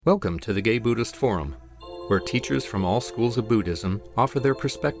Welcome to the Gay Buddhist Forum, where teachers from all schools of Buddhism offer their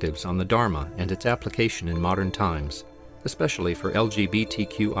perspectives on the Dharma and its application in modern times, especially for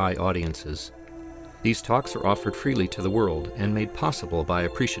LGBTQI audiences. These talks are offered freely to the world and made possible by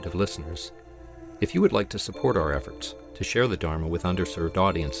appreciative listeners. If you would like to support our efforts to share the Dharma with underserved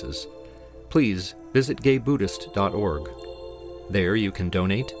audiences, please visit gaybuddhist.org. There you can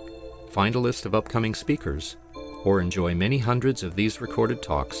donate, find a list of upcoming speakers, or enjoy many hundreds of these recorded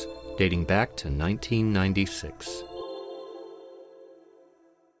talks dating back to 1996.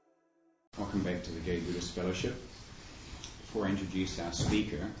 Welcome back to the Gay Buddhist Fellowship. Before I introduce our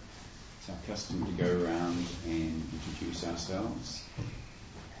speaker, it's our custom to go around and introduce ourselves.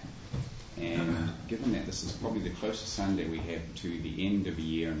 And given that this is probably the closest Sunday we have to the end of a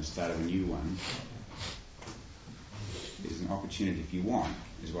year and the start of a new one, there's an opportunity, if you want,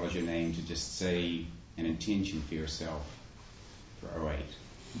 as well as your name, to just say an intention for yourself for 08.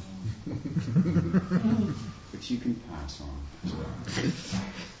 Which you can pass on as well.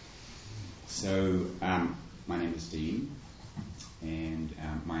 So, my name is Dean, and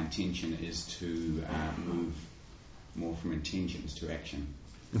my intention is to move more from intentions to action.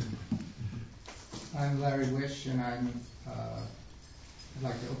 I'm Larry Wish, and I'd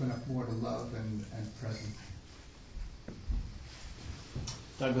like to open up more to love and presence.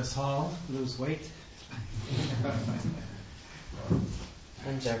 Douglas Hall, lose weight.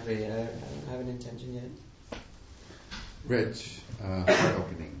 I'm Jeffrey. I don't have an intention yet. Rich, heart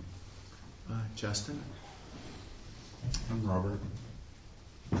opening. Justin. I'm Robert.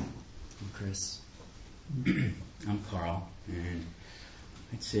 I'm Chris. I'm Carl, and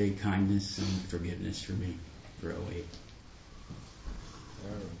I'd say kindness and forgiveness for me for 08.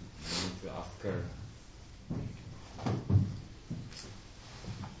 Oscar.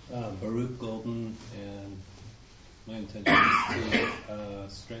 Baruch Golden, and my intention is to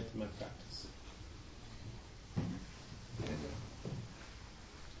strengthen my practice.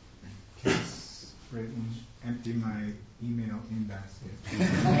 Case written, empty my email in-basket.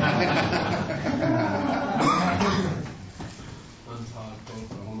 I'm Todd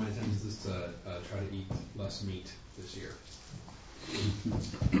Pope. One of my intentions is to try to eat less meat this year.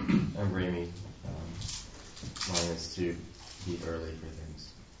 I'm Ramy. Mine is to eat early for things.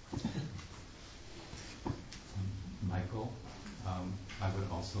 Michael, I would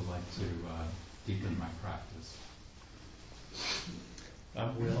also like to deepen my practice.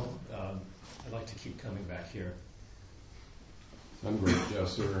 I'm Will. I'd like to keep coming back here. I'm Greg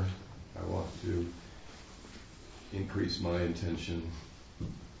Jesser. I want to increase my intention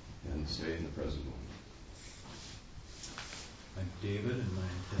and stay in the present moment. I'm David, and my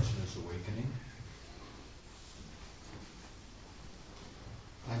intention is awakening.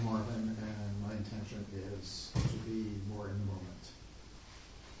 I'm Marvin, and my intention is to be more in the moment.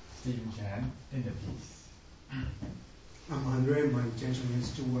 Stephen Chan, in the peace. I'm Andre, and my intention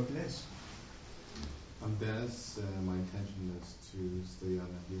is to work less. I'm Dennis, and my intention is to stay on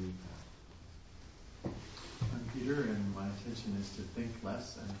a healing path. I'm Peter, and my intention is to think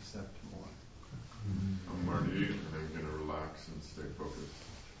less and accept more. I'm Marty, and I'm going to relax and stay focused.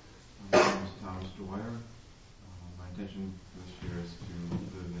 My name is Thomas Dwyer. My intention this year is to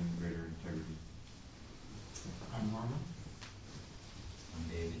live in greater integrity. I'm Norman. I'm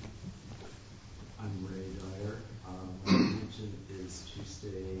David. I'm Ray Dyer. My intention is to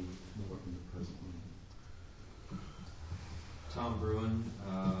stay more in the present moment. Tom Bruin,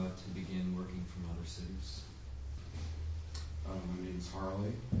 to begin working from other cities. My name is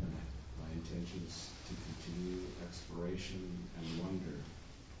Harley, and my intention is to continue exploration and wonder.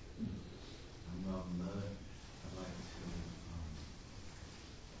 I'm Melvin Miller. I'd like to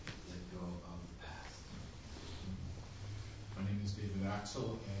let go of the past. My name is David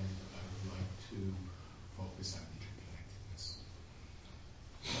Axel, and I would like to focus on interconnectedness.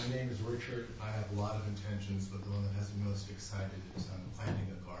 My name is Richard. I have a lot of intentions, but the one that has me most excited is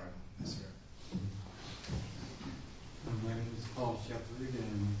planting a garden this year. My name is Paul Shepard,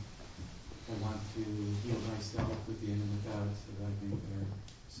 and I want to heal myself with the end of the Tao so that I can better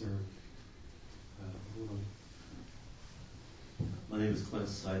serve the world. My name is Clint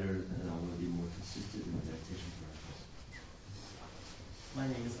Snyder, and I want to be more consistent in my meditation practice. My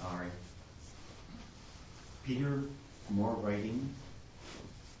name is Ari. Peter, more writing.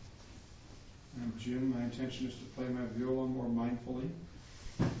 I'm Jim. My intention is to play my viola more mindfully.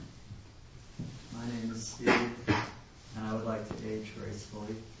 My name is Steve, and I would like to age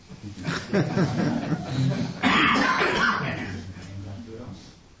gracefully.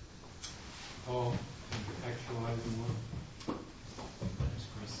 Paul, actualizing one. There's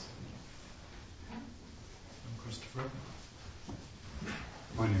Chris. I'm Christopher.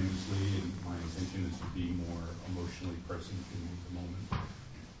 My name strenuously, and my intention is to be more emotionally present in the moment.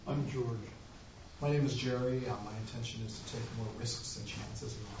 I'm George. My name is Jerry. My intention is to take more risks and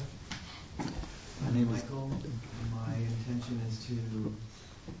chances in life. My name is Michael. My intention is to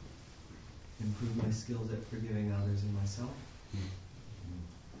improve my skills at forgiving others and myself.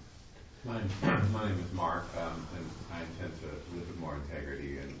 My name is Mark, and I intend to live with more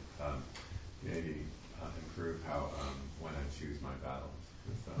integrity and maybe improve how when I choose my battles.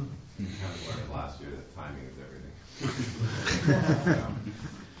 Because kind of learned last year that timing is everything.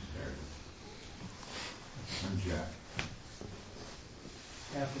 I'm Jack.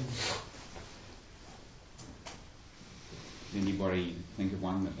 Did anybody think of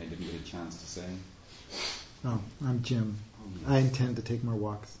one that they didn't get a chance to say? Oh, I'm Jim. I intend to take more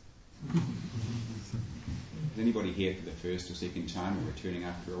walks. Is anybody here for the first or second time or returning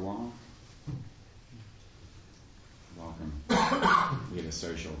after a while? Welcome. We have a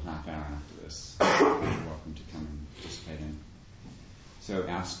social half hour after this. You're welcome to come and participate in. So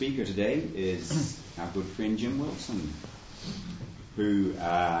our speaker today is our good friend Jim Wilson, who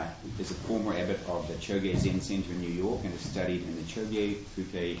is a former abbot of the Chogyam Zen Center in New York and has studied in the Chogyam,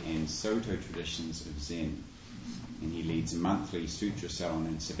 Fuke, and Soto traditions of Zen. And he leads a monthly sutra salon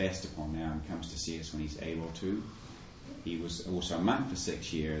in Sebastopol now and comes to see us when he's able to. He was also a monk for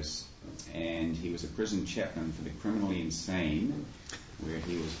 6 years, and he was a prison chaplain for the criminally insane, where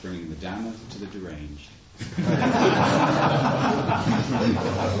he was bringing the Dharma to the deranged.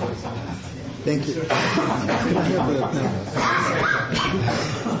 Thank you.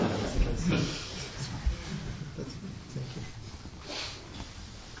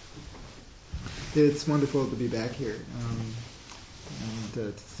 It's wonderful to be back here and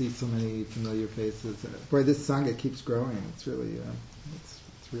to see so many familiar faces. Boy, this Sangha keeps growing. It's really,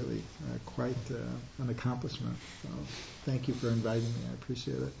 it's really quite an accomplishment. So, thank you for inviting me. I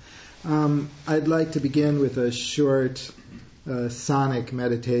appreciate it. I'd like to begin with a short sonic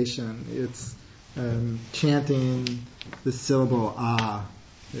meditation. It's chanting the syllable ah.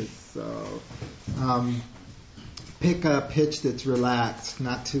 It's pick a pitch that's relaxed,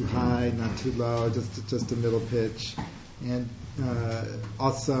 not too high, not too low, just a middle pitch, and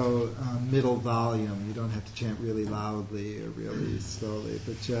also middle volume. You don't have to chant really loudly or really slowly,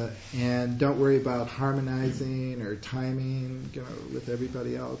 but and don't worry about harmonizing or timing, with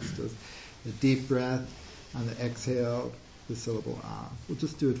everybody else. Just a deep breath on the exhale, the syllable ah. We'll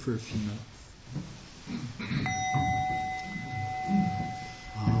just do it for a few minutes.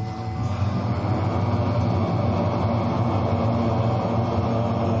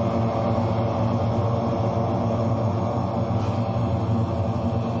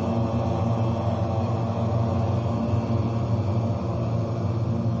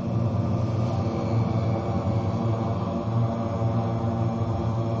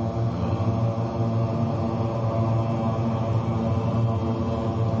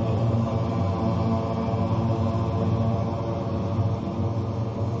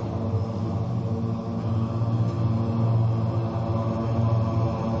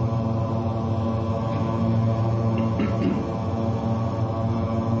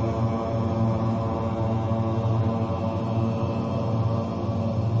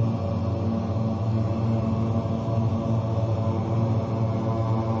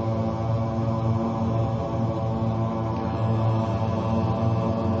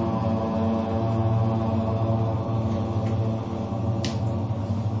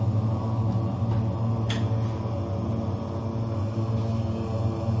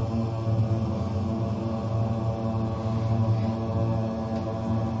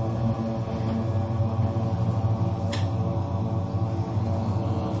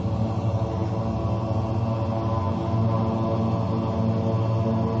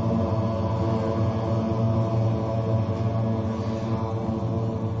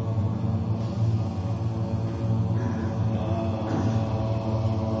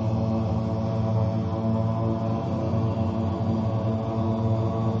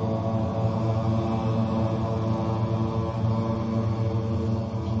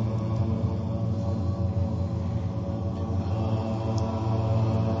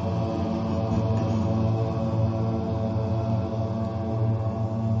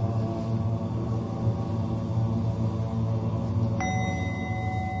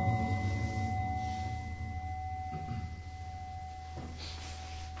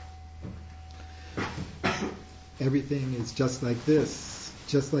 Everything is just like this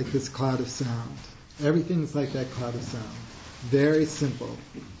cloud of sound. Everything's like that cloud of sound. Very simple.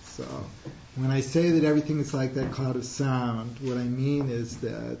 So when I say that everything is like that cloud of sound, what I mean is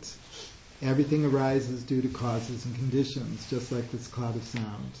that Everything arises due to causes and conditions, just like this cloud of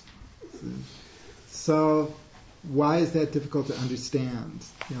sound. So, why is that difficult to understand?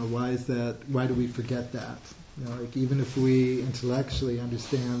 Why do we forget that? Even if we intellectually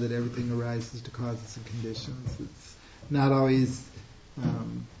understand that everything arises to causes and conditions, it's not always,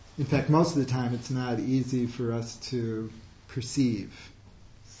 in fact, most of the time it's not easy for us to perceive.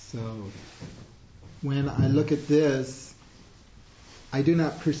 So, when I look at this, I do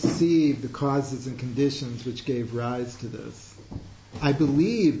not perceive the causes and conditions which gave rise to this. I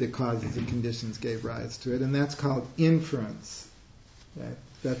believe the causes and conditions gave rise to it, and that's called inference. Okay?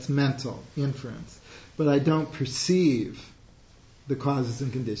 That's mental inference. But I don't perceive the causes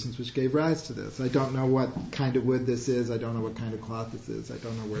and conditions which gave rise to this. I don't know what kind of wood this is. I don't know what kind of cloth this is. I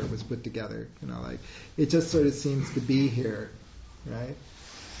don't know where it was put together. It just sort of seems to be here, right?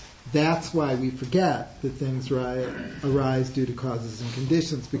 That's why we forget that things arise due to causes and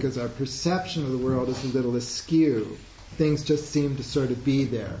conditions, because our perception of the world is a little askew. Things just seem to sort of be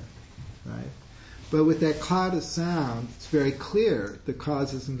there, right? But with that cloud of sound, it's very clear the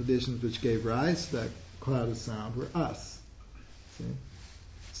causes and conditions which gave rise to that cloud of sound were us. See?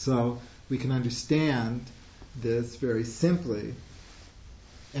 So we can understand this very simply.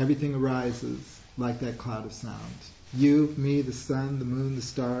 Everything arises like that cloud of sound. You, me, the sun, the moon, the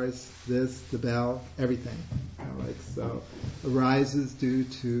stars, this, the bell, everything. So arises due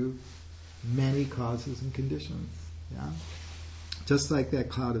to many causes and conditions. Yeah? Just like that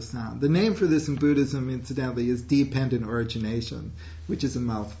cloud of sound. The name for this in Buddhism, incidentally, is dependent origination, which is a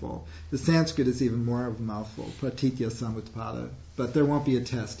mouthful. The Sanskrit is even more of a mouthful, pratitya samutpada. But there won't be a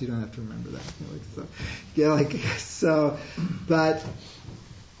test. You don't have to remember that. But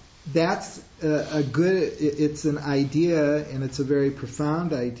that's a good. It's an idea, and it's a very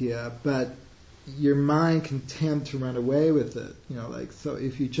profound idea. But your mind can tend to run away with it. So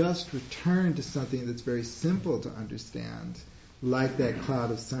if you just return to something that's very simple to understand, like that cloud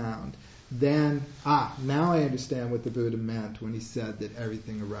of sound, then, now I understand what the Buddha meant when he said that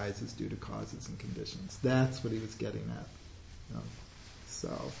everything arises due to causes and conditions. That's what he was getting at. So,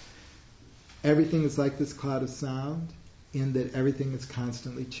 everything is like this cloud of sound in that everything is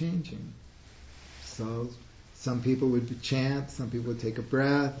constantly changing. So, some people would chant, some people would take a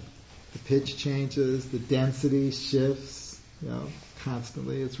breath, the pitch changes, the density shifts,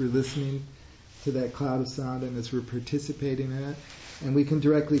 constantly as we're listening to that cloud of sound and as we're participating in it. And we can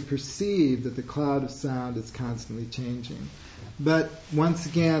directly perceive that the cloud of sound is constantly changing. But once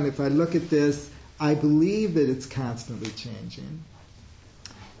again, if I look at this, I believe that it's constantly changing.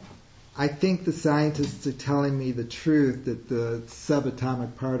 I think the scientists are telling me the truth that the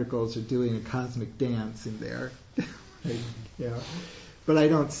subatomic particles are doing a cosmic dance in there. But I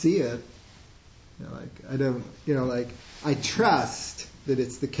don't see it. I trust that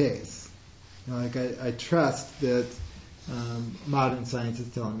it's the case. I trust that modern science is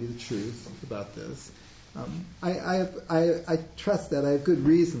telling me the truth about this. I trust that. I have good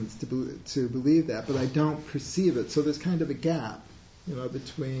reasons to believe that, but I don't perceive it. So there's kind of a gap,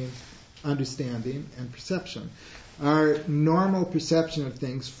 between understanding and perception. Our normal perception of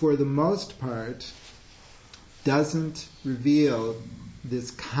things, for the most part, doesn't reveal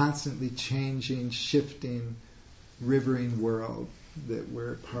this constantly changing, shifting, rivering world that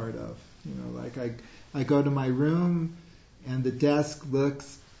we're a part of. I go to my room and the desk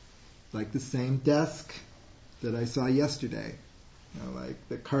looks like the same desk that I saw yesterday.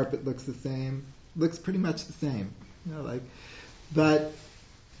 The carpet looks the same, looks pretty much the same.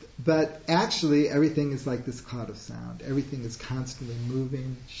 But actually everything is like this cloud of sound. Everything is constantly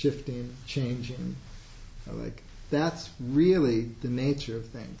moving, shifting, changing. That's really the nature of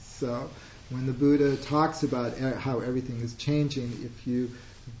things. So when the Buddha talks about how everything is changing, if you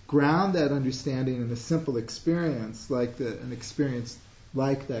ground that understanding in a simple experience, an experience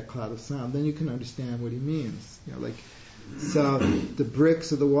like that cloud of sound, then you can understand what he means. So the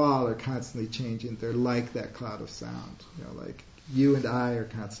bricks of the wall are constantly changing. They're like that cloud of sound. You and I are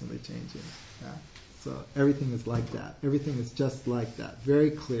constantly changing. Yeah? So everything is like that. Everything is just like that.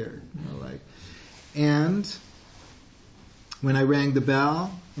 Very clear. And when I rang the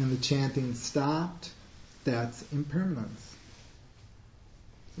bell and the chanting stopped, that's impermanence.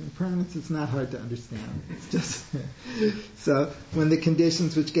 Impermanence is not hard to understand. It's just so when the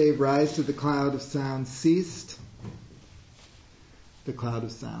conditions which gave rise to the cloud of sound ceased, the cloud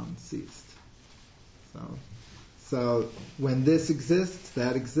of sound ceased. So when this exists,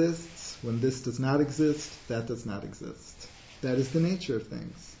 that exists. When this does not exist, that does not exist. That is the nature of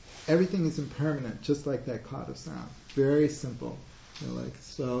things. Everything is impermanent, just like that cloud of sound. Very simple.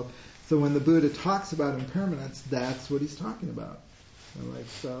 So when the Buddha talks about impermanence, that's what he's talking about.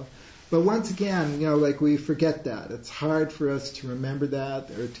 But once again, like we forget that. It's hard for us to remember that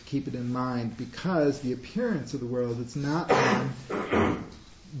or to keep it in mind because the appearance of the world is not one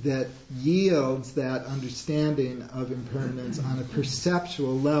that yields that understanding of impermanence on a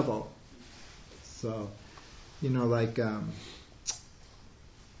perceptual level. So, like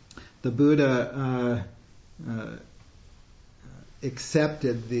the Buddha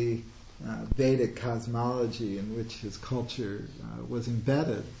accepted the Vedic cosmology in which his culture was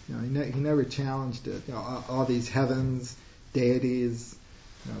embedded. He never challenged it. All these heavens, deities,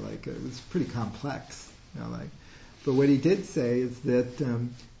 it was pretty complex. But what he did say is that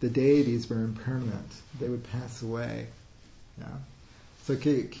the deities were impermanent; they would pass away. Yeah. So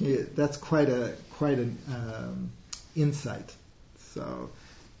that's quite an insight. So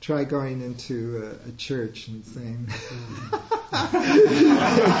try going into a church and saying,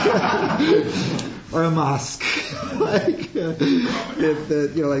 or a mosque,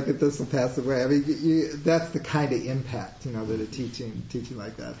 that this will pass away. I mean, that's the kind of impact that a teaching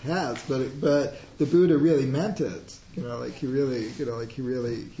like that has. But the Buddha really meant it. He really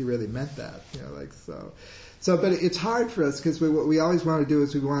meant that. So, but it's hard for us because what we always want to do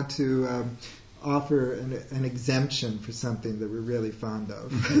is we want to offer an exemption for something that we're really fond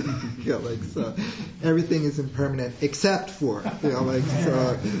of. So everything is impermanent except for, and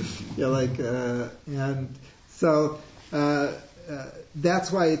so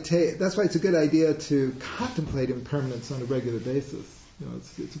that's why it's a good idea to contemplate impermanence on a regular basis.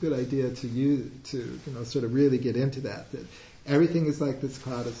 It's a good idea to sort of really get into that everything is like this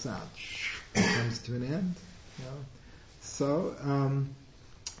cloud of sound. It comes to an end. So.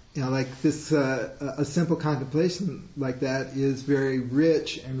 Like this, a simple contemplation like that is very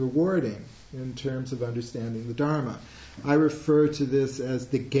rich and rewarding in terms of understanding the Dharma. I refer to this as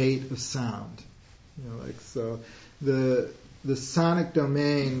the gate of sound. So the sonic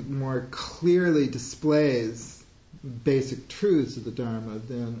domain more clearly displays basic truths of the Dharma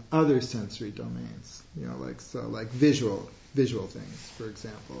than other sensory domains. Like visual things, for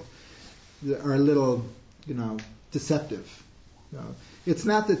example, are a little, deceptive. It's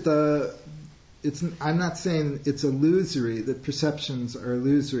not that I'm not saying it's illusory, that perceptions are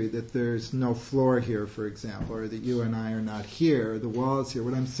illusory, that there's no floor here, for example, or that you and I are not here, or the wall is here.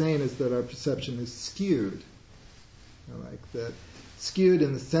 What I'm saying is that our perception is skewed. Skewed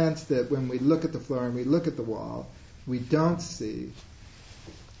in the sense that when we look at the floor and we look at the wall, we don't see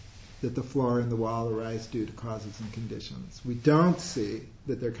that the floor and the wall arise due to causes and conditions. We don't see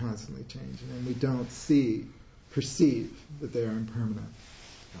that they're constantly changing, and we don't perceive that they are impermanent.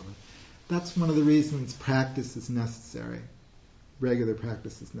 That's one of the reasons practice is necessary. Regular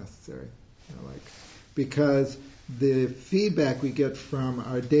practice is necessary. Because the feedback we get from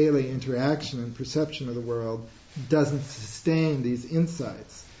our daily interaction and perception of the world doesn't sustain these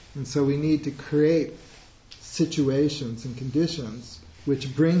insights. And so we need to create situations and conditions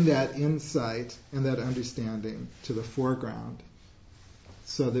which bring that insight and that understanding to the foreground,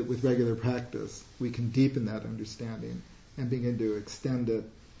 so that with regular practice we can deepen that understanding and begin to extend it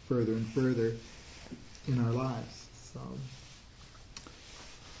further and further in our lives. So,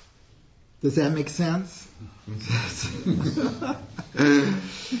 does that make sense?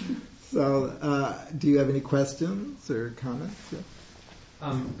 So, do you have any questions or comments? Yeah.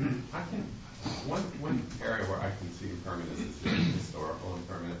 I think one area where I can see impermanence is the historical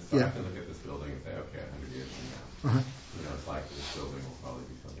impermanence. So I can look at this building and say, okay, 100 years from now, it's like this building will probably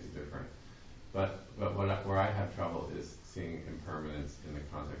be something different. But where I have trouble is seeing impermanence in the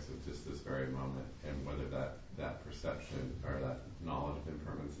context of just this very moment, and whether that perception or that knowledge of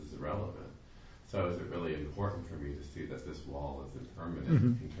impermanence is irrelevant. So is it really important for me to see that this wall is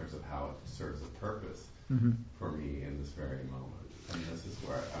impermanent in terms of how it serves a purpose for me in this very moment? And this is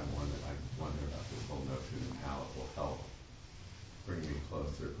where I wonder about this whole notion and how it will help bring me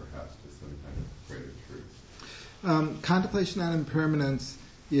closer, perhaps, to some kind of greater truth. Contemplation on impermanence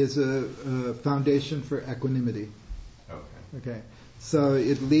is a foundation for equanimity. Okay. So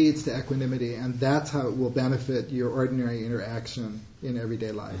it leads to equanimity, and that's how it will benefit your ordinary interaction in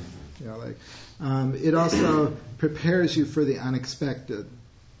everyday life. It also prepares you for the unexpected.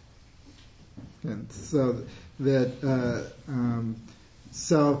 And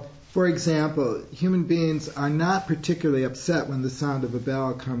so for example, human beings are not particularly upset when the sound of a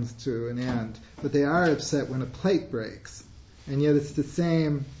bell comes to an end, but they are upset when a plate breaks, and yet it's the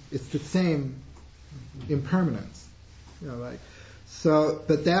same impermanence.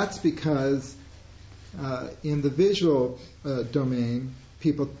 But that's because in the visual domain,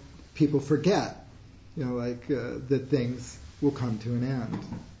 people forget, that things will come to an end.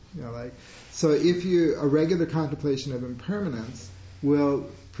 So a regular contemplation of impermanence will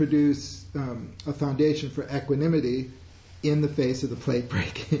produce a foundation for equanimity in the face of the plate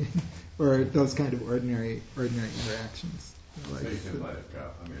breaking or those kind of ordinary interactions. So you can let it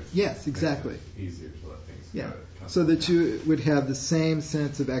go. I mean, yes, exactly. It's easier to let things yeah. go. So that you would have the same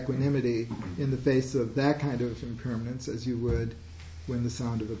sense of equanimity in the face of that kind of impermanence as you would when the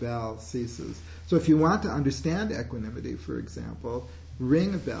sound of a bell ceases. So if you want to understand equanimity, for example,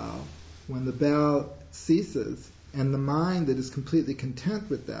 ring a bell when the bell ceases, and the mind that is completely content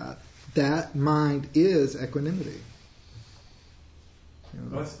with that mind is equanimity.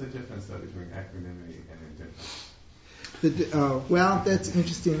 What's the difference, though, between equanimity and indifference? Well, that's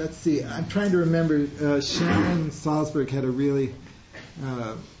interesting. Let's see. I'm trying to remember. Sharon Salzberg had a really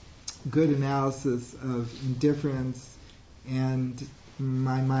good analysis of indifference, and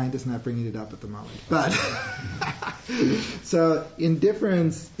my mind is not bringing it up at the moment. But so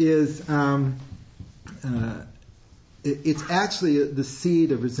indifference is it's actually the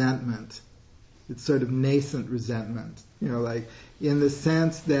seed of resentment. It's sort of nascent resentment, like in the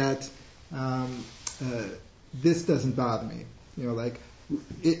sense that this doesn't bother me,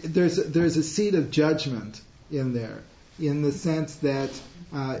 there's a seed of judgment in there, in the sense that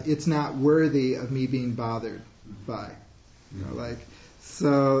it's not worthy of me being bothered by,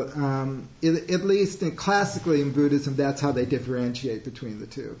 So, at least classically in Buddhism, that's how they differentiate between the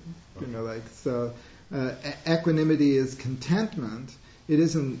two. So, equanimity is contentment. It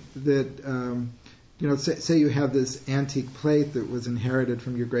isn't that, say you have this antique plate that was inherited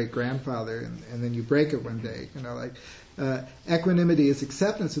from your great grandfather, and then you break it one day. Equanimity is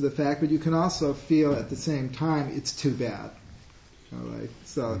acceptance of the fact, but you can also feel at the same time it's too bad.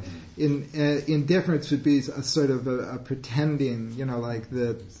 So, indifference would be a sort of a pretending,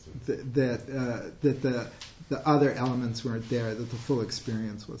 that the other elements weren't there, that the full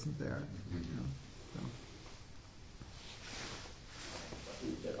experience wasn't there.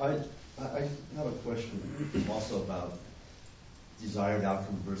 I have a question also about desired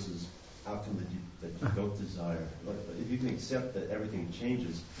outcome versus outcome that you don't desire. If you can accept that everything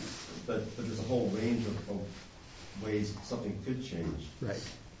changes, but there's a whole range of ways something could change. Right.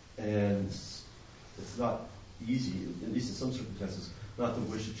 And it's not easy, at least in some circumstances, not to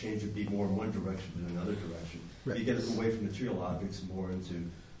wish a change would be more in one direction than another direction. Right. You get away from material objects more into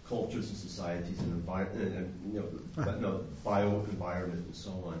cultures and societies and bio-environment and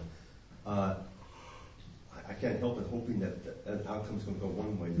so on. I can't help but hoping that an outcome is going to go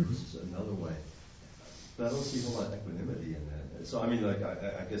one way versus another way. But I don't see a whole lot of equanimity in that. So I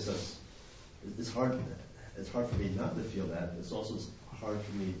guess it's hard. It's hard for me not to feel that. It's also hard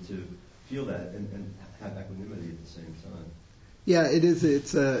for me to feel that and have equanimity at the same time. Yeah, it is.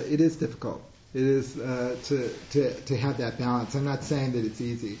 It is difficult. It is to have that balance. I'm not saying that it's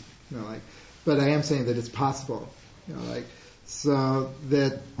easy, but I am saying that it's possible. So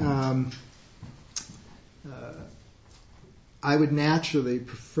that I would naturally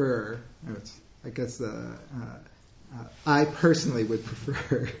prefer. I guess I personally would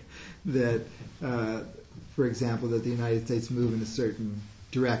prefer that, for example, that the United States move in a certain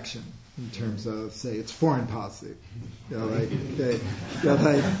direction in terms of, say, its foreign policy. But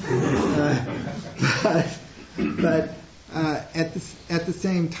at the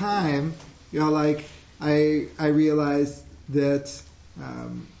same time, I realize that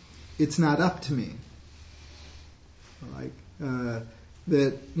it's not up to me.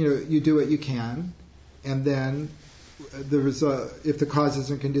 That you do what you can, and then the result, if the causes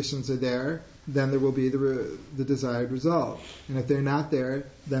and conditions are there, then there will be the desired result, and if they're not there,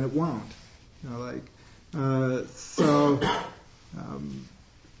 then it won't.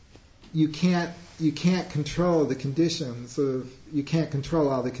 You can't control the conditions. You can't control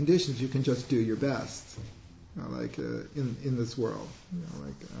all the conditions. You can just do your best, in this world.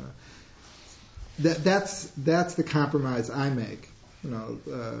 That's the compromise I make.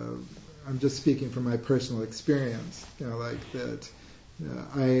 I'm just speaking from my personal experience.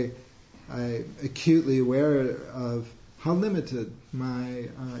 I'm acutely aware of how limited my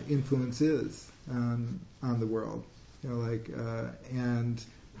influence is on the world, and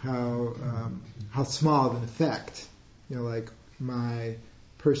how small of an effect, my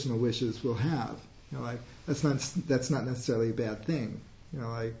personal wishes will have. That's not necessarily a bad thing.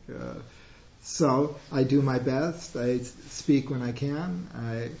 So I do my best. I speak when I can.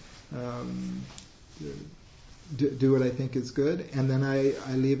 I do what I think is good, and then I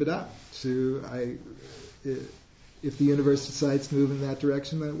leave it up to if the universe decides to move in that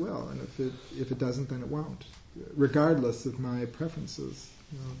direction, then it will, and if it doesn't, then it won't, regardless of my preferences.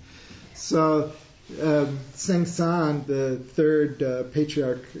 So Seng San, the third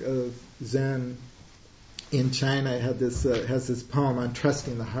patriarch of Zen, in China has this poem on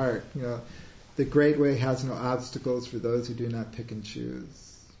trusting the heart. The great way has no obstacles for those who do not pick and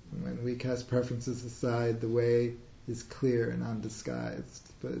choose. When we cast preferences aside, the way is clear and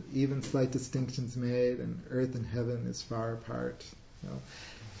undisguised. But even slight distinctions made, and earth and heaven is far apart.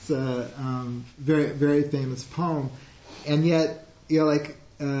 It's a very, very famous poem, and yet,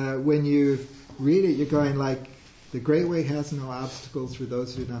 when you read it, you're going like, the great way has no obstacles for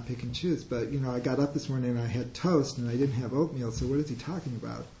those who do not pick and choose. But I got up this morning and I had toast and I didn't have oatmeal. So what is he talking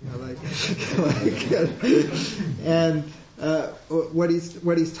about? And what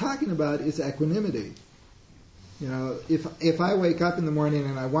he's talking about is equanimity. If I wake up in the morning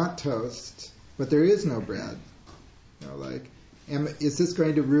and I want toast, but there is no bread, is this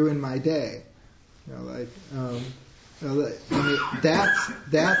going to ruin my day?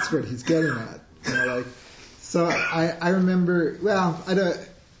 That's what he's getting at. So I remember. Well,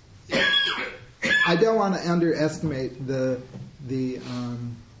 I don't want to underestimate the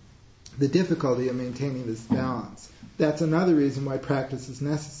difficulty of maintaining this balance. That's another reason why practice is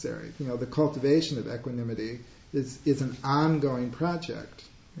necessary. The cultivation of equanimity is an ongoing project.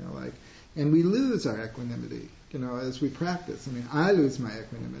 And we lose our equanimity. As we practice. I lose my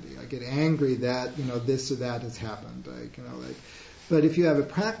equanimity. I get angry that this or that has happened. But if you have a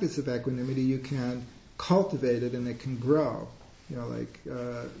practice of equanimity, you can cultivate it and it can grow.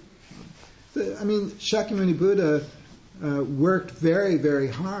 Shakyamuni Buddha worked very, very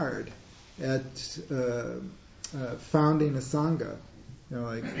hard at founding a sangha.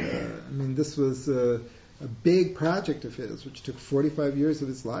 This was a big project of his, which took 45 years of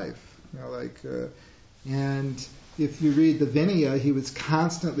his life. And if you read the Vinaya, he was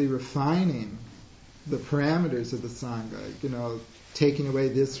constantly refining the parameters of the Sangha, taking away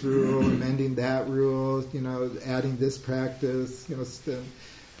this rule, amending that rule, adding this practice,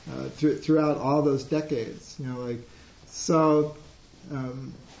 throughout all those decades, So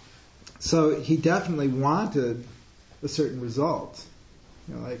he definitely wanted a certain result,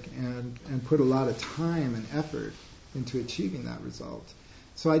 and put a lot of time and effort into achieving that result.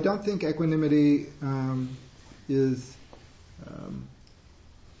 So I don't think equanimity is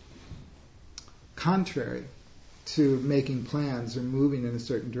contrary to making plans or moving in a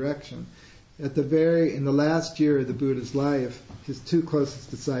certain direction. In the last year of the Buddha's life, his two closest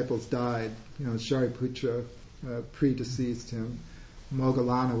disciples died. Shariputra predeceased him.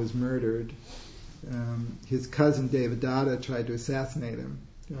 Moggallana was murdered. His cousin Devadatta tried to assassinate him.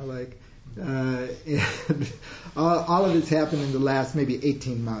 All of this happened in the last maybe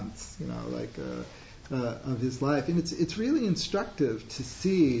 18 months, of his life, and it's really instructive to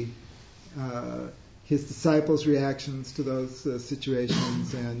see his disciples' reactions to those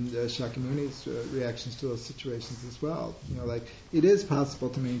situations and Shakyamuni's reactions to those situations as well. It is possible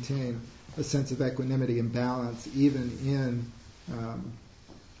to maintain a sense of equanimity and balance even in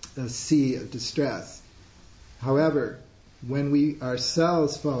a sea of distress. However, when we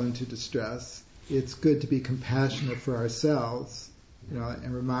ourselves fall into distress, it's good to be compassionate for ourselves,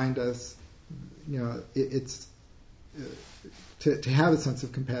 and remind us, it's to have a sense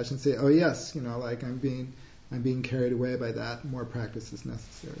of compassion. Say, oh yes, I'm being carried away by that. More practice is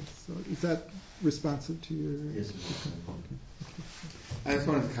necessary. So, is that responsive to your? Yes. I just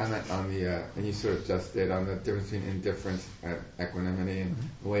wanted to comment on and you sort of just did, on the difference between indifference and equanimity, and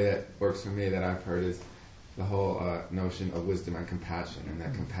the way that works for me that I've heard is the whole notion of wisdom and compassion, and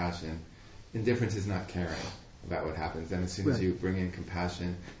that compassion, indifference is not caring about what happens, and as soon as you bring in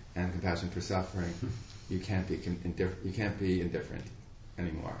compassion and compassion for suffering, you can't be indifferent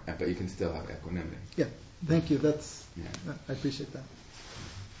anymore, but you can still have equanimity. Yeah, thank you. I appreciate that.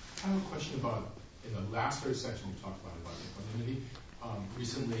 I have a question about, in the last third section we talked about equanimity.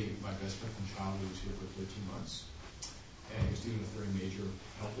 Recently, my best friend from childhood was here for 13 months, and he was dealing with a very major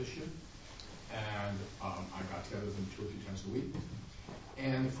health issue. And I got together with him 2 or 3 times a week.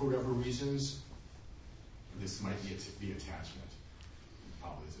 And for whatever reasons, this might be the attachment,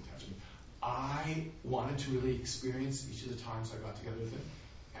 probably it's attachment, I wanted to really experience each of the times I got together with him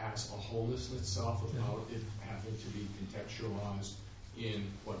as a wholeness in itself, without it having to be contextualized in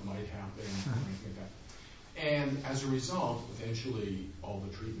what might happen, or anything like that. And as a result, eventually, all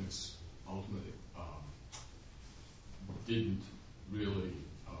the treatments ultimately didn't really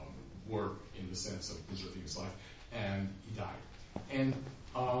work in the sense of preserving his life, and he died. And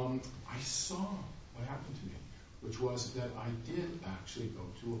I saw what happened to me, which was that I did actually go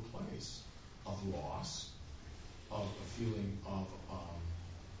to a place of loss, of a feeling of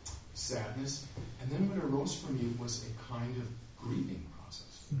sadness, and then what arose for me was a kind of grieving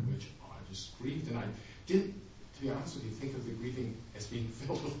process, in which I just grieved, and I didn't, to be honest with you, think of the grieving as being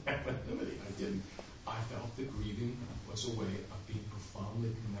filled with equanimity. I didn't. I felt that grieving was a way of being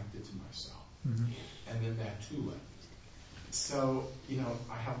profoundly connected to myself. Mhm. And then that too left. So,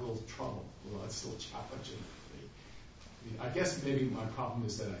 I have a little trouble. Well, it's still challenging for me. I guess maybe my problem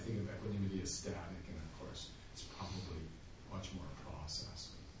is that I think of equanimity as static, and of course, it's probably much more a process.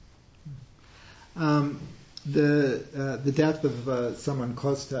 The death of someone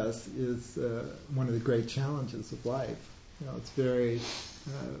close to us is one of the great challenges of life. It's very,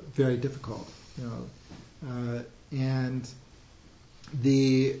 very difficult. And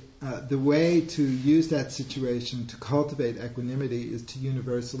the way to use that situation to cultivate equanimity is to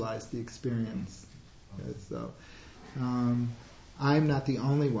universalize the experience. So, I'm not the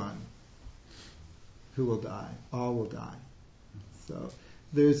only one who will die. All will die. So,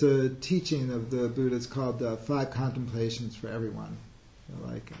 there's a teaching of the Buddha's called the 5 Contemplations for Everyone.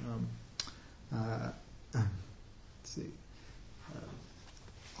 Let's see.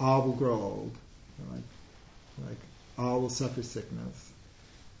 All will grow old. Like all will suffer sickness.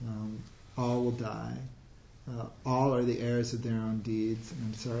 All will die. All are the heirs of their own deeds. And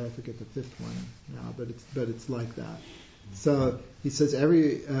I'm sorry, I forget the 5th one now, but it's like that. So he says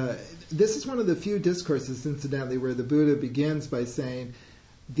this is one of the few discourses, incidentally, where the Buddha begins by saying,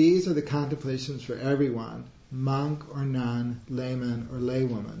 these are the contemplations for everyone, monk or nun, layman or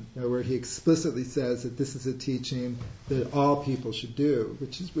laywoman, where he explicitly says that this is a teaching that all people should do,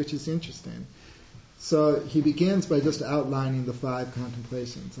 which is interesting. So he begins by just outlining the 5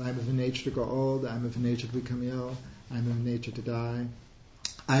 contemplations. I am of a nature to grow old, I am of a nature to become ill, I am of a nature to die.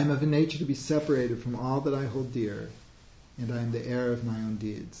 I am of a nature to be separated from all that I hold dear, and I am the heir of my own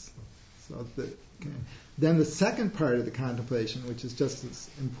deeds. So Then the second part of the contemplation, which is just as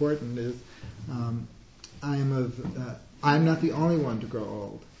important, is I am not the only one to grow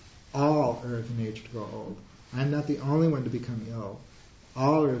old. All are of a nature to grow old. I am not the only one to become ill.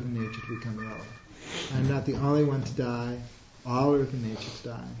 All are of a nature to become ill. I am not the only one to die. All are of a nature to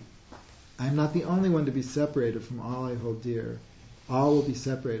die. I am not the only one to be separated from all I hold dear. All will be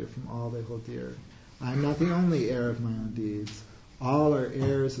separated from all they hold dear. I am not the only heir of my own deeds. All are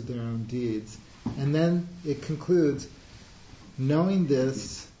heirs of their own deeds. And then it concludes, knowing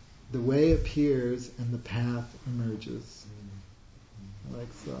this, the way appears and the path emerges.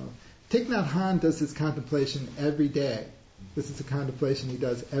 Like so. Thich Nhat Hanh does this contemplation every day. This is a contemplation he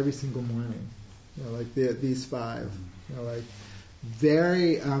does every single morning. These 5.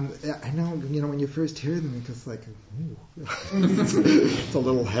 Very, I know, when you first hear them, it's just like, ooh, it's a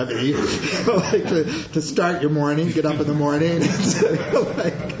little heavy. To start your morning, get up in the morning.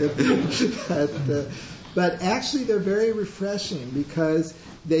 But actually they're very refreshing because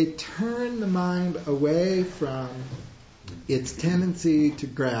they turn the mind away from its tendency to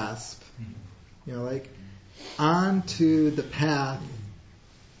grasp, onto the path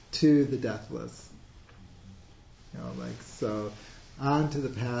to the deathless. So onto the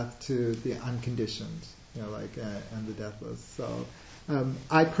path to the unconditioned, and the deathless. So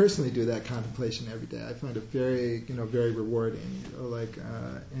I personally do that contemplation every day. I find it very, very rewarding.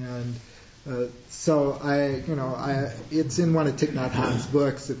 So it's in one of Thich Nhat Hanh's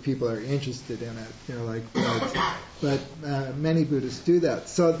books if people are interested in it. But many Buddhists do that.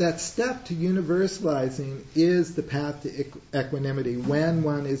 So that step to universalizing is the path to equanimity when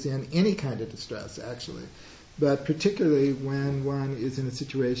one is in any kind of distress, actually. But particularly when one is in a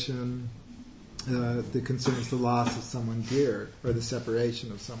situation that concerns the loss of someone dear or the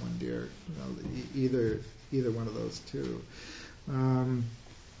separation of someone dear, either one of those two.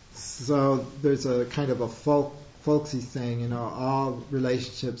 So there's a kind of a folksy saying, all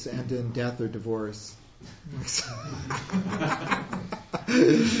relationships end in death or divorce.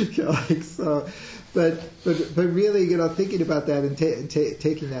 But really, thinking about that and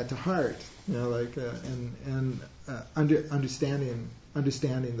taking that to heart.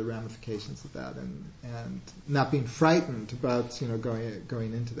 Understanding the ramifications of that, and not being frightened about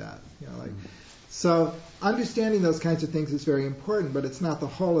going into that. So understanding those kinds of things is very important, but it's not the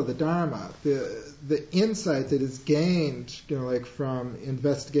whole of the Dharma. The insight that is gained, from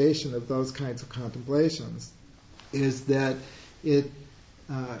investigation of those kinds of contemplations, is that it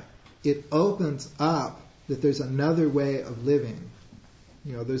opens up that there's another way of living.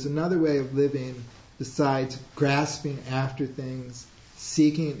 There's another way of living besides grasping after things,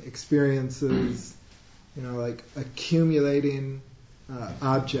 seeking experiences, accumulating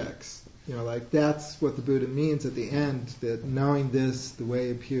objects. That's what the Buddha means at the end, that knowing this, the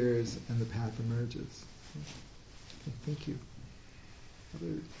way appears and the path emerges. Okay, thank you.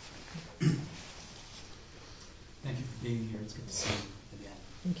 Thank you for being here. It's good to see you again.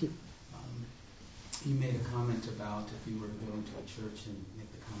 Thank you. You made a comment about if you were going to a church and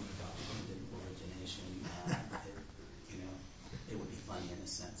make the comment about London origination. origination, it would be funny in a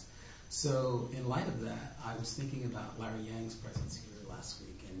sense. So in light of that, I was thinking about Larry Yang's presence here last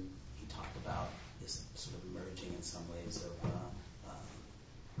week, and he talked about this sort of merging in some ways of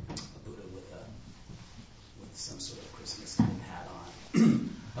a Buddha with some sort of Christmas hat on.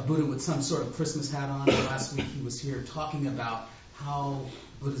 A Buddha with some sort of Christmas hat on. And last week he was here talking about how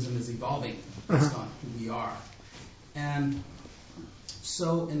Buddhism is evolving based on who we are. And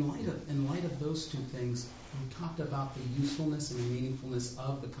so in light of those two things, we talked about the usefulness and the meaningfulness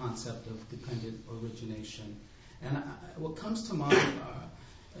of the concept of dependent origination. And what comes to mind,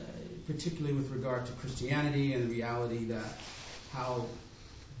 particularly with regard to Christianity and the reality that how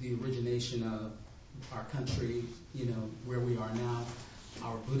the origination of our country, where we are now,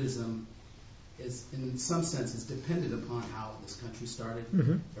 our Buddhism is, in some sense, is dependent upon how this country started.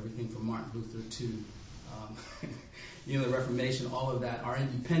 Mm-hmm. Everything from Martin Luther to, the Reformation, all of that, our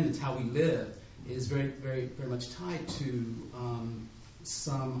independence, how we live, is very, very, very much tied to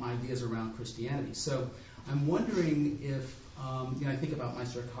some ideas around Christianity. So I'm wondering if, I think about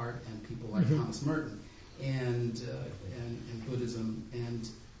Meister Eckhart and people like mm-hmm. Thomas Merton and Buddhism, and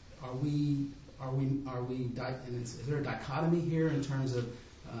is there a dichotomy here in terms of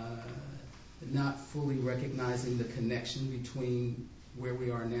not fully recognizing the connection between where we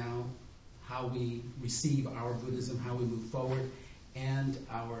are now, how we receive our Buddhism, how we move forward, and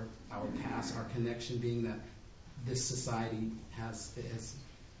our past, our connection being that this society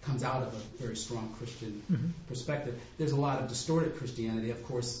comes out of a very strong Christian mm-hmm. perspective. There's a lot of distorted Christianity, of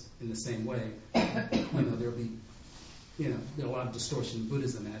course, in the same way. There'll be there are a lot of distortion in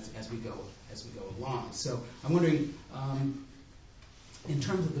Buddhism as we go along. So I'm wondering, in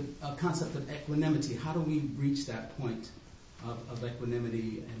terms of the concept of equanimity, how do we reach that point of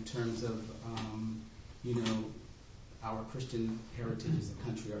equanimity in terms of our Christian heritage as a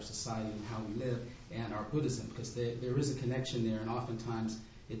country, our society, and how we live, and our Buddhism? Because there is a connection there, and oftentimes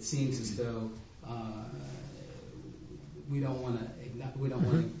it seems as though we don't want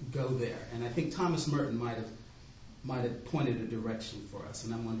to go there. And I think Thomas Merton might have pointed a direction for us,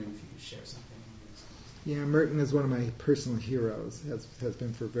 and I'm wondering if you could share something. Yeah, Merton is one of my personal heroes, has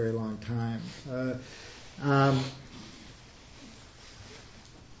been for a very long time.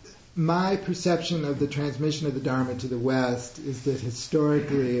 My perception of the transmission of the Dharma to the West is that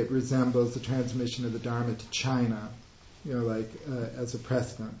historically it resembles the transmission of the Dharma to China, as a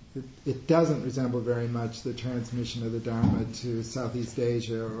precedent. It doesn't resemble very much the transmission of the Dharma to Southeast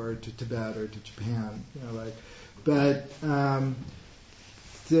Asia or to Tibet or to Japan, But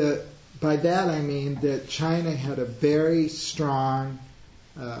by that I mean that China had a very strong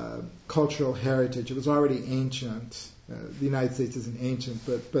cultural heritage. It was already ancient. The United States isn't ancient,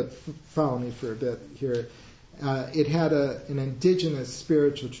 but follow me for a bit here. It had an indigenous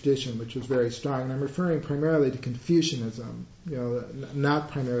spiritual tradition which was very strong, and I'm referring primarily to Confucianism,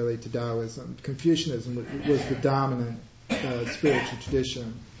 not primarily to Taoism. Confucianism was the dominant spiritual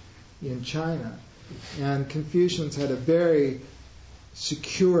tradition in China. And Confucians had a very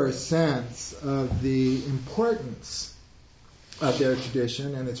secure sense of the importance of their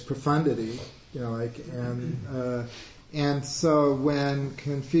tradition and its profundity, and so when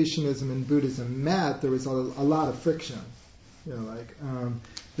Confucianism and Buddhism met, there was a lot of friction.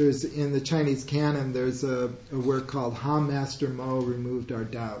 There's in the Chinese canon, there's a work called How Master Mo Removed Our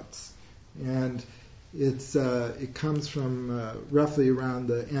Doubts, and it comes from roughly around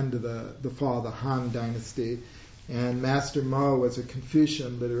the end of the fall of the Han Dynasty, and Master Mo was a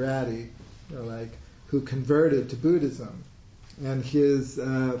Confucian literati, who converted to Buddhism, and his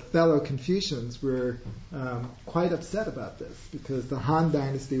fellow Confucians were quite upset about this because the Han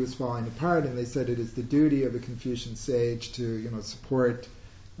Dynasty was falling apart, and they said it is the duty of a Confucian sage to support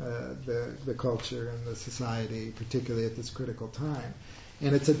the culture and the society, particularly at this critical time.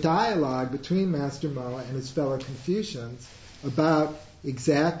 And it's a dialogue between Master Mo and his fellow Confucians about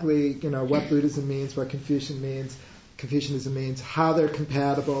exactly, what Buddhism means, what Confucianism means, how they're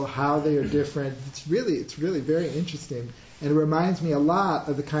compatible, how they are different. It's really very interesting. And it reminds me a lot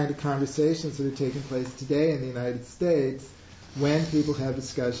of the kind of conversations that are taking place today in the United States when people have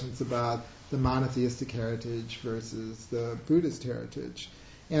discussions about the monotheistic heritage versus the Buddhist heritage.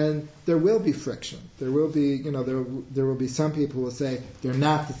 And there will be friction. There will be, there will be some people who will say they're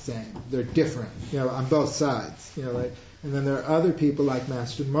not the same. They're different, on both sides, And then there are other people like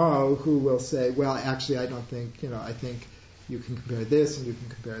Master Mo who will say, well, actually, I don't think, I think you can compare this and you can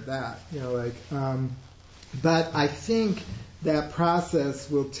compare that, But I think that process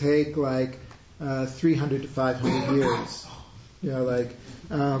will take 300 to 500 years,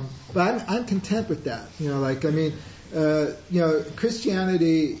 But I'm content with that,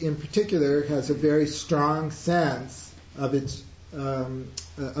 Christianity in particular has a very strong sense of its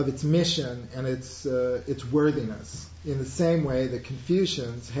mission and its worthiness. In the same way that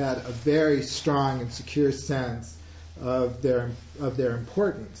Confucians had a very strong and secure sense of their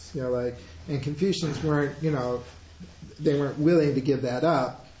importance. And Confucians weren't willing to give that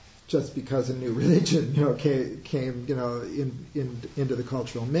up just because a new religion came into the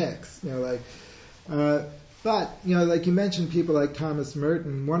cultural mix. But like you mentioned, people like Thomas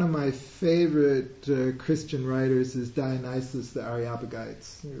Merton. One of my favorite Christian writers is Dionysius the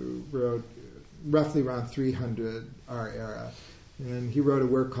Areopagites, who wrote roughly around 300 our era, and he wrote a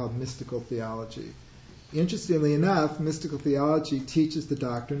work called Mystical Theology. Interestingly enough, mystical theology teaches the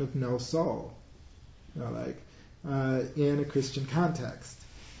doctrine of no soul, in a Christian context.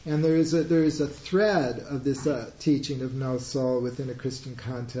 And there is a thread of this teaching of no soul within a Christian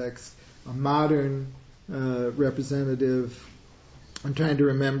context. A modern representative, I'm trying to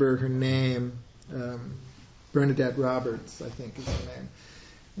remember her name, Bernadette Roberts, I think is her name.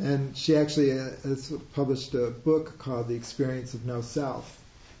 And she actually has published a book called The Experience of No Self,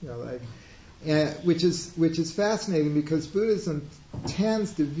 which is fascinating because Buddhism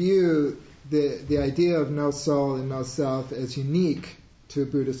tends to view the idea of no soul and no self as unique to a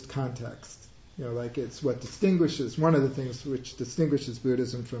Buddhist context. It's what distinguishes, one of the things which distinguishes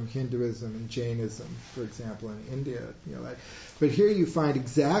Buddhism from Hinduism and Jainism, for example, in India. But here you find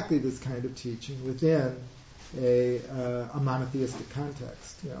exactly this kind of teaching within a monotheistic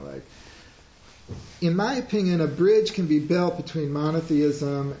context. In my opinion, a bridge can be built between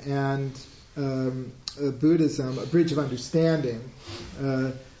monotheism and Buddhism, a bridge of understanding,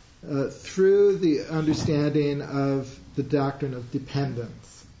 through the understanding of the doctrine of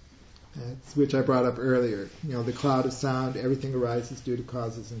dependence, which I brought up earlier. The cloud of sound, everything arises due to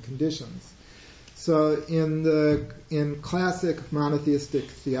causes and conditions. So in classic monotheistic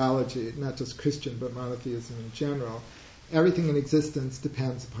theology, not just Christian but monotheism in general, everything in existence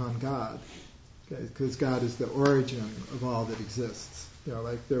depends upon God, because God is the origin of all that exists.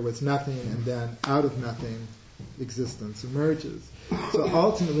 There was nothing, and then out of nothing, existence emerges. So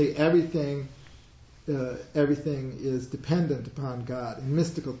ultimately, everything is dependent upon God. In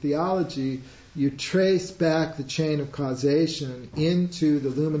mystical theology, you trace back the chain of causation into the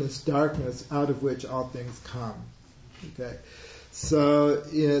luminous darkness out of which all things come. Okay, so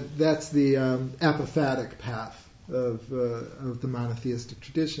that's the apophatic path of the monotheistic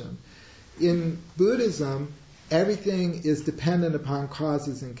tradition. In Buddhism, everything is dependent upon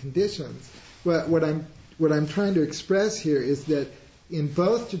causes and conditions. But what I'm trying to express here is that in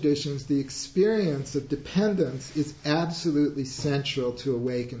both traditions, the experience of dependence is absolutely central to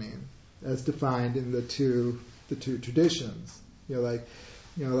awakening, as defined in the two traditions. In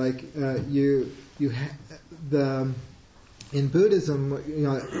Buddhism,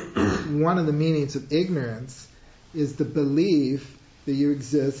 one of the meanings of ignorance is the belief that you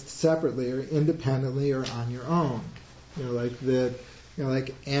exist separately or independently or on your own.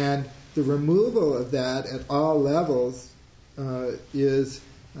 And the removal of that at all levels is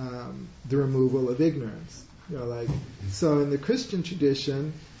the removal of ignorance. So in the Christian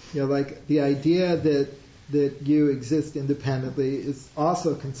tradition, the idea that you exist independently is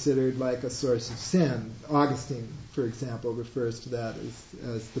also considered like a source of sin. Augustine, for example, refers to that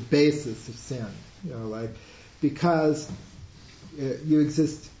as the basis of sin. Because you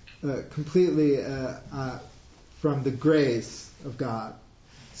exist completely from the grace of God.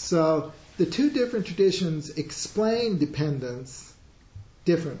 So the two different traditions explain dependence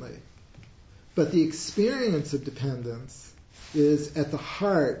differently, but the experience of dependence is at the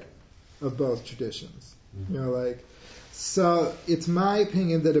heart of both traditions. So it's my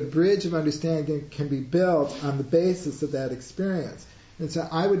opinion that a bridge of understanding can be built on the basis of that experience. And so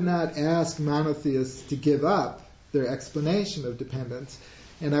I would not ask monotheists to give up their explanation of dependence,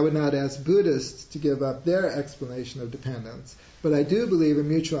 and I would not ask Buddhists to give up their explanation of dependence. But I do believe a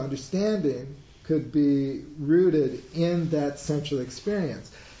mutual understanding could be rooted in that central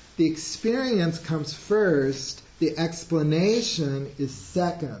experience. The experience comes first, the explanation is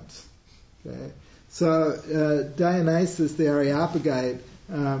second. Okay? So Dionysius the Areopagite,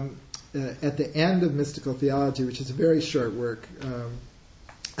 at the end of Mystical Theology, which is a very short work,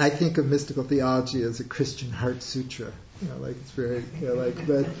 I think of Mystical Theology as a Christian heart sutra. It's very,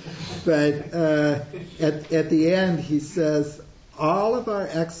 but at the end he says, all of our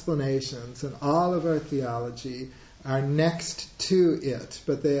explanations and all of our theology are next to it,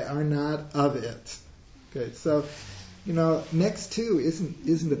 but they are not of it. Okay, so next to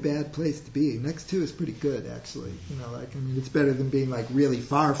isn't a bad place to be. Next to is pretty good, actually. It's better than being like really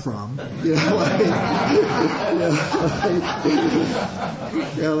far from.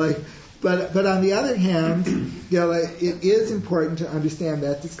 But on the other hand, it is important to understand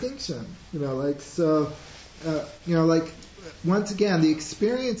that distinction. Once again, the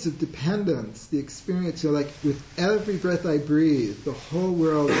experience of dependence, the experience, with every breath I breathe, the whole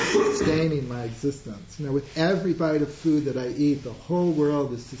world is sustaining my existence. With every bite of food that I eat, the whole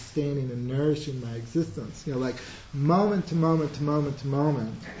world is sustaining and nourishing my existence. Moment to moment to moment to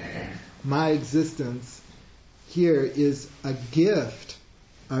moment, my existence here is a gift,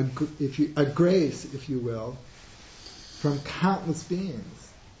 a grace, if you will, from countless beings.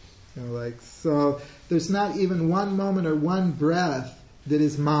 So there's not even one moment or one breath that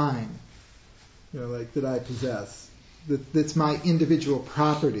is mine, that I possess, that's my individual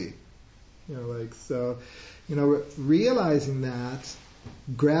property. Realizing that,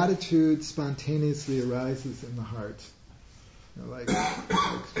 gratitude spontaneously arises in the heart.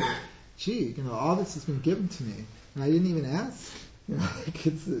 Gee, all this has been given to me, and I didn't even ask.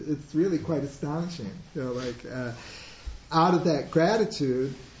 It's really quite astonishing. Out of that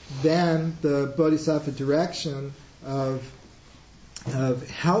gratitude, then the bodhisattva direction of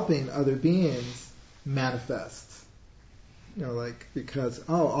helping other beings manifests. Because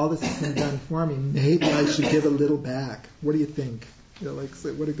all this has been done for me, maybe I should give a little back. What do you think?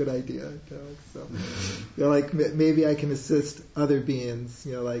 What a good idea. Maybe I can assist other beings,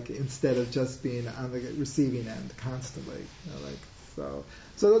 instead of just being on the receiving end constantly.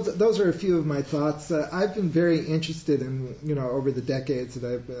 So those are a few of my thoughts. I've been very interested in, over the decades that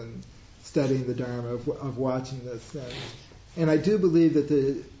I've been studying the Dharma, of watching this. And I do believe that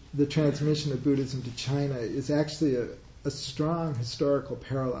the transmission of Buddhism to China is actually a strong historical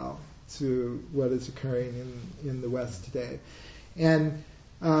parallel to what is occurring in the West today. And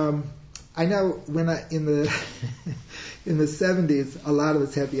I know in the in the 70s, a lot of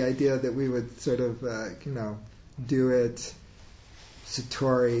us had the idea that we would sort of, do it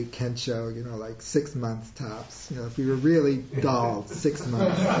Satori, Kensho, 6 months tops. If we were really dull, 6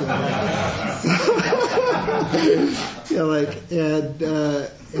 months.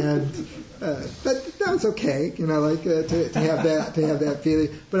 But that was okay, to have that feeling.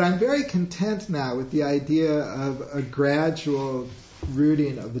 But I'm very content now with the idea of a gradual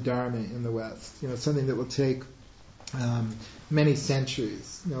rooting of the Dharma in the West. Something that will take many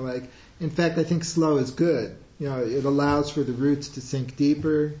centuries. In fact, I think slow is good. It allows for the roots to sink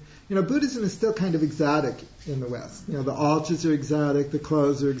deeper. Buddhism is still kind of exotic in the West. The altars are exotic, the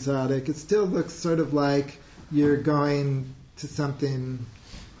clothes are exotic. It still looks sort of like you're going to something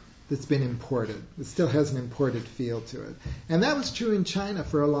that's been imported. It still has an imported feel to it. And that was true in China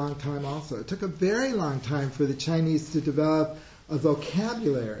for a long time also. It took a very long time for the Chinese to develop a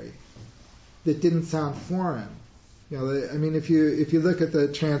vocabulary that didn't sound foreign. If you look at the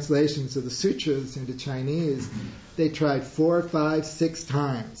translations of the sutras into Chinese, they tried 4, 5, 6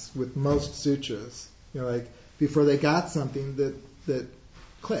 times with most sutras, before they got something that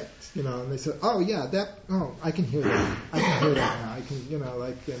clicked, and they said, I can hear that. I can hear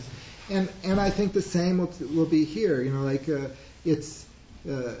that now. And I think the same will be here.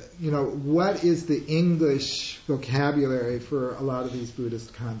 What is the English vocabulary for a lot of these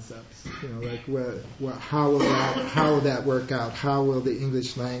Buddhist concepts? How will that work out? How will the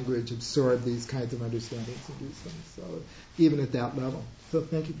English language absorb these kinds of understandings and do things? So even at that level. So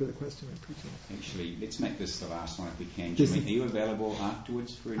thank you for the question. I appreciate it. Actually, let's make this the last one if we can. Jimmy, are you available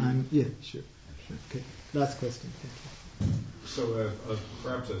afterwards for any? Yeah, sure. Okay. Last question. Thank you. So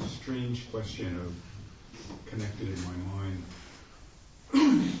perhaps a strange question connected in my mind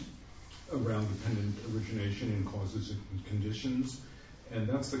around dependent origination in causes and conditions, and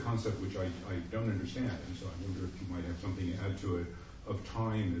that's the concept which I don't understand, and so I wonder if you might have something to add to it, of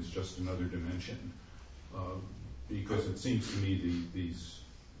time as just another dimension, because it seems to me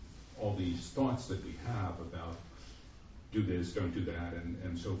all these thoughts that we have about do this, don't do that,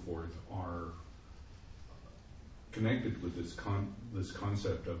 and so forth are connected with this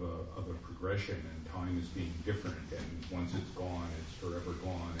concept of a progression, and time as being different, and once it's gone, it's forever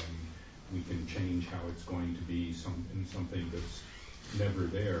gone, and we can change how it's going to be in something that's never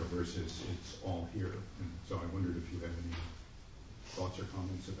there versus it's all here. And so I wondered if you have any thoughts or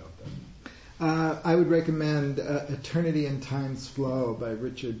comments about that. I would recommend Eternity and Time's Flow by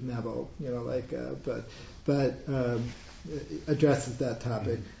Richard Neville. But addresses that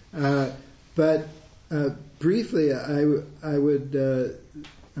topic. But briefly, I would.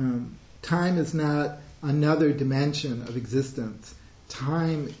 Time is not another dimension of existence.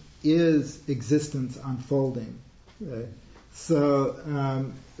 Time is existence unfolding. Right? So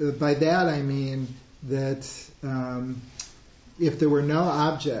by that I mean that if there were no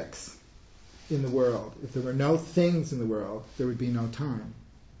objects in the world, if there were no things in the world, there would be no time.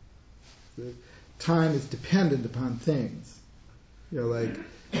 Time is dependent upon things,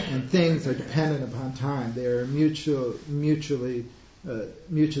 and things are dependent upon time. They are mutually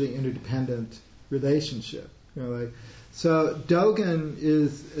interdependent relationship. So Dogen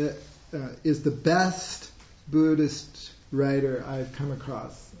is the best Buddhist writer I've come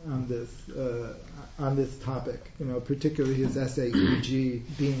across on this topic. Particularly his essay E.G.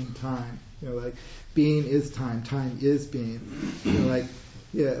 Being Time. Being is time. Time is being.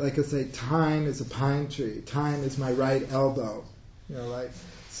 Like I say, time is a pine tree. Time is my right elbow.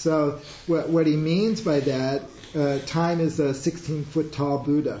 So what he means by that, time is a 16-foot tall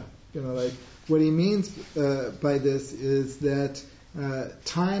Buddha. What he means by this is that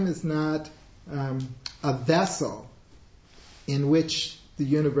time is not a vessel in which the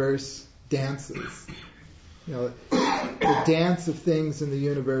universe dances. The dance of things in the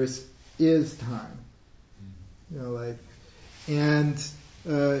universe is time. And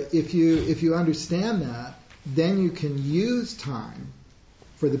if you understand that, then you can use time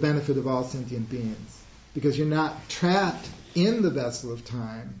for the benefit of all sentient beings, because you're not trapped in the vessel of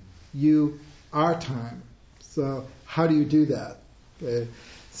time. You are time. So how do you do that? Okay.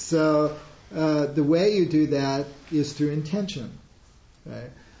 So the way you do that is through intention. Okay.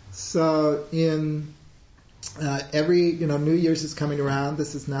 So in every New Year's is coming around.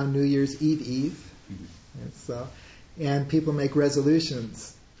 This is now New Year's Eve. Okay, so and people make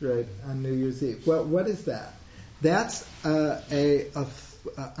resolutions, right, on New Year's Eve. Well, what is that? That's an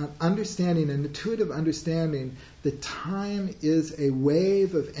understanding, an intuitive understanding that time is a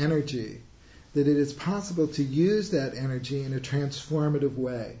wave of energy, that it is possible to use that energy in a transformative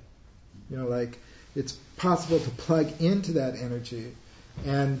way. It's possible to plug into that energy,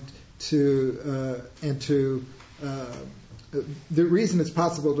 and the reason it's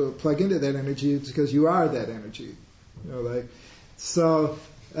possible to plug into that energy is because you are that energy. So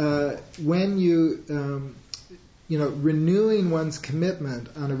when you renewing one's commitment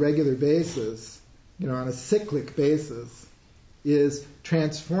on a regular basis, on a cyclic basis, is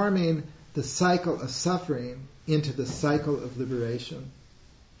transforming the cycle of suffering into the cycle of liberation.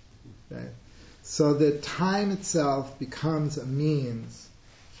 Okay? So that time itself becomes a means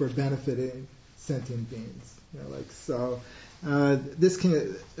for benefiting sentient beings. This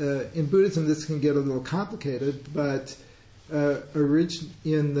can, in Buddhism, this can get a little complicated, but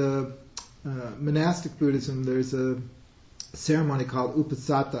in the monastic Buddhism, there's a ceremony called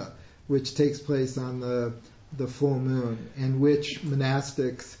Uposatha, which takes place on the full moon, in which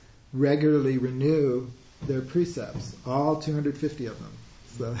monastics regularly renew their precepts, all 250 of them.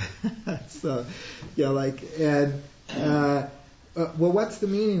 Well, what's the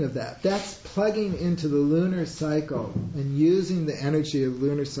meaning of that? That's plugging into the lunar cycle and using the energy of the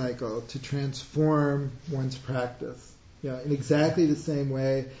lunar cycle to transform one's practice. In exactly the same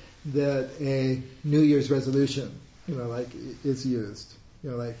way that a New Year's resolution, is used.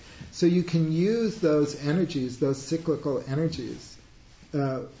 So you can use those energies, those cyclical energies,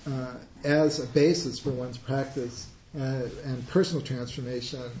 as a basis for one's practice and personal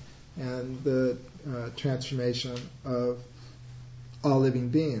transformation and the transformation of all living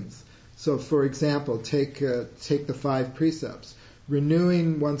beings. So, for example, take the 5 precepts.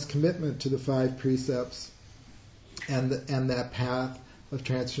 Renewing one's commitment to the 5 precepts and that path of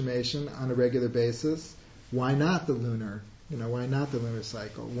transformation on a regular basis. Why not the lunar? Why not the lunar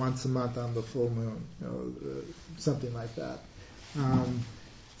cycle? Once a month on the full moon, something like that.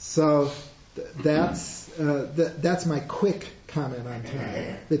 So that's my quick comment on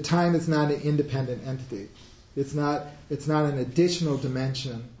time. That time is not an independent entity. It's not an additional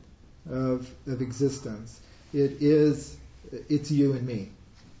dimension of existence. It's you and me.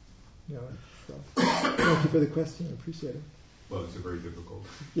 Thank you for the question. I appreciate it. Well, it's a very difficult.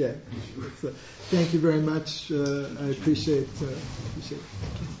 Yeah. So, thank you very much. I appreciate it. Do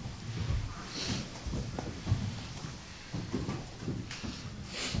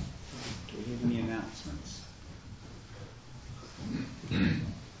we have any announcements?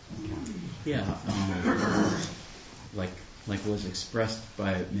 Yeah, like was expressed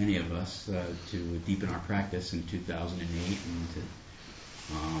by many of us to deepen our practice in 2008,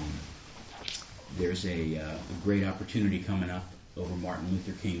 and there's a great opportunity coming up over Martin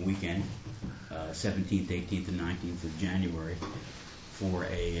Luther King weekend, 17th, 18th, and 19th of January, for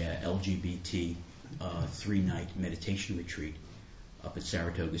a LGBT 3-night meditation retreat up at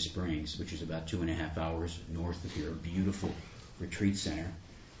Saratoga Springs, which is about 2.5 hours north of here, a beautiful retreat center.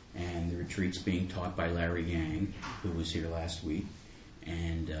 And the retreat's being taught by Larry Yang, who was here last week,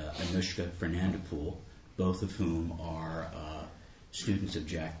 and Anushka Fernandopoul, both of whom are students of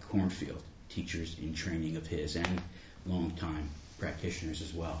Jack Cornfield, teachers in training of his, and longtime practitioners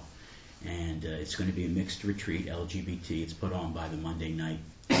as well. And it's going to be a mixed retreat, LGBT. It's put on by the Monday night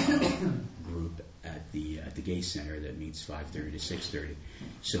group at the Gay Center that meets 5:30 to 6:30.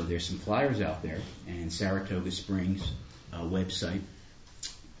 So there's some flyers out there, and Saratoga Springs website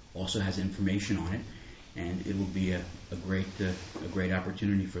also has information on it, and it will be a great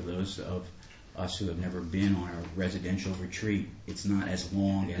opportunity for those of us who have never been on a residential retreat. It's not as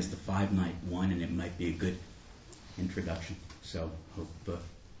long as the 5-night one, and it might be a good introduction. So hope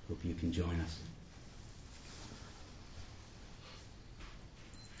you can join us.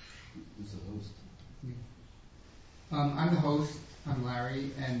 Who's the host? I'm the host. I'm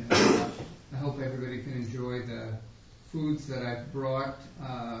Larry, and I hope everybody can enjoy the foods that I've brought.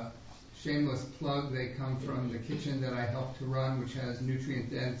 Shameless plug, they come from the kitchen that I help to run, which has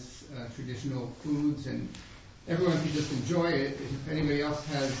nutrient-dense traditional foods, and everyone can just enjoy it. If anybody else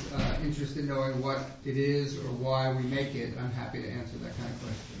has interest in knowing what it is or why we make it, I'm happy to answer that kind of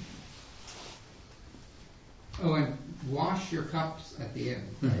question. Oh, and wash your cups at the end.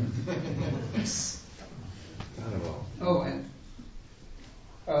 Right? Oh, and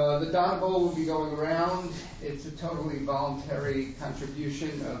the Donna Bowl will be going around. It's a totally voluntary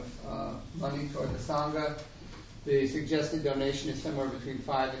contribution of money toward the Sangha. The suggested donation is somewhere between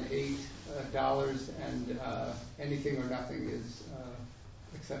 $5 and $8, and anything or nothing is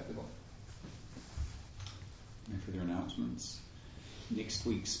acceptable. No further announcements. Next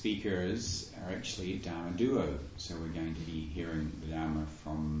week's speakers are actually a Dharma duo, so we're going to be hearing the Dharma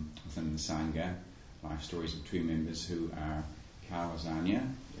from within the Sangha, life stories of two members who are Carl Lasagna,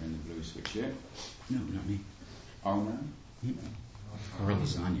 they're in the blue sweatshirt. No, not me. Oh, no? Carl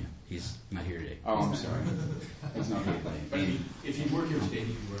Lasagna. He's not here today. Oh, I'm sorry. He's not here today. But if you were here today, he'd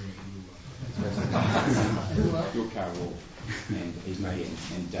be wearing a blue You're Carl Wolf, and he's not here,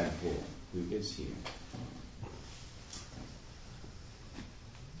 and Doug Hall, who is here.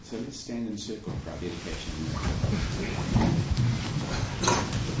 So let's stand in circle for our dedication.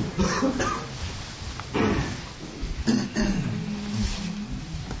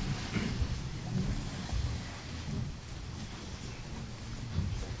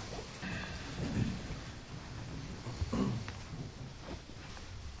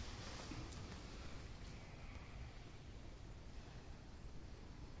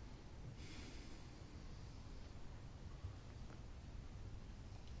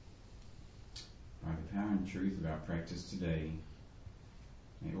 By the power and truth of our practice today,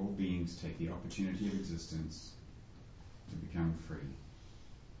 may all beings take the opportunity of existence to become free.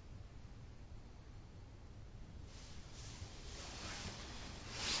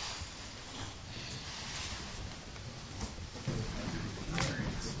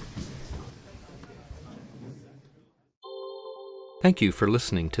 Thank you for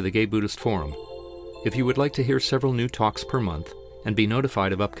listening to the Gay Buddhist Forum. If you would like to hear several new talks per month and be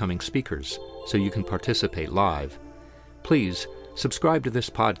notified of upcoming speakers so you can participate live, please subscribe to this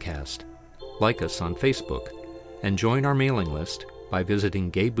podcast, like us on Facebook, and join our mailing list by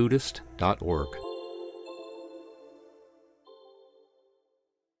visiting gaybuddhist.org.